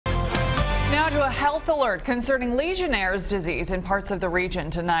To a health alert concerning Legionnaire's disease in parts of the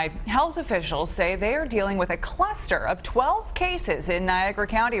region tonight. Health officials say they are dealing with a cluster of 12 cases in Niagara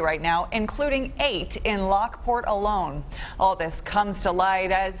County right now, including 8 in Lockport alone. All this comes to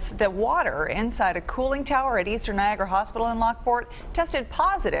light as the water inside a cooling tower at Eastern Niagara Hospital in Lockport tested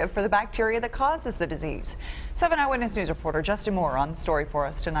positive for the bacteria that causes the disease. 7 Eyewitness News reporter Justin Moore on the story for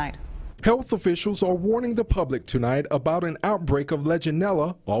us tonight. Health officials are warning the public tonight about an outbreak of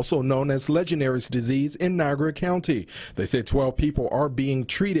Legionella, also known as Legionnaires disease, in Niagara County. They say 12 people are being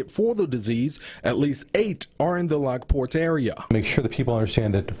treated for the disease. At least 8 are in the Lockport area. Make sure that people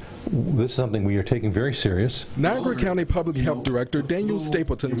understand that this is something we are taking very serious. Niagara County Public Health Director Daniel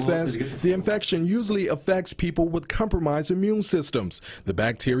Stapleton says the infection usually affects people with compromised immune systems. The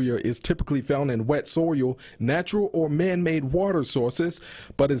bacteria is typically found in wet soil, natural or man-made water sources,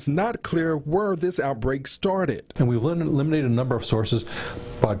 but it's not clear where this outbreak started. And we've eliminated a number of sources,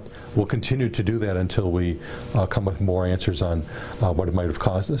 but we'll continue to do that until we come with more answers on what it might have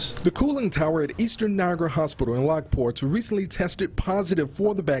caused this. The cooling tower at Eastern Niagara Hospital in Lockport recently tested positive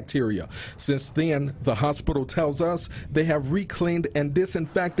for the bacteria. Since then, the hospital tells us they have recleaned and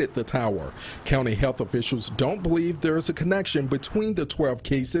disinfected the tower. County health officials don't believe there is a connection between the 12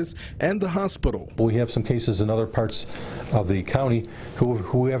 cases and the hospital. We have some cases in other parts of the county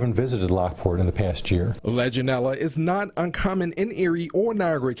who haven't visited Lockport in the past year. Legionella is not uncommon in Erie or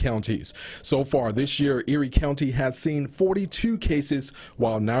Niagara counties. So far this year, Erie County has seen 42 cases,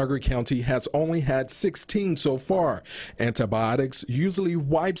 while Niagara County has only had 16 so far. Antibiotics usually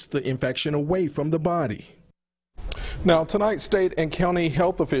wipes the infection away from the body. Now, tonight, state and county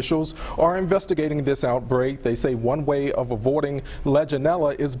health officials are investigating this outbreak. They say one way of avoiding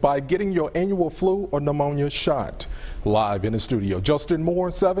Legionella is by getting your annual flu or pneumonia shot. Live in the studio, Justin Moore,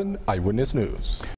 7 Eyewitness News.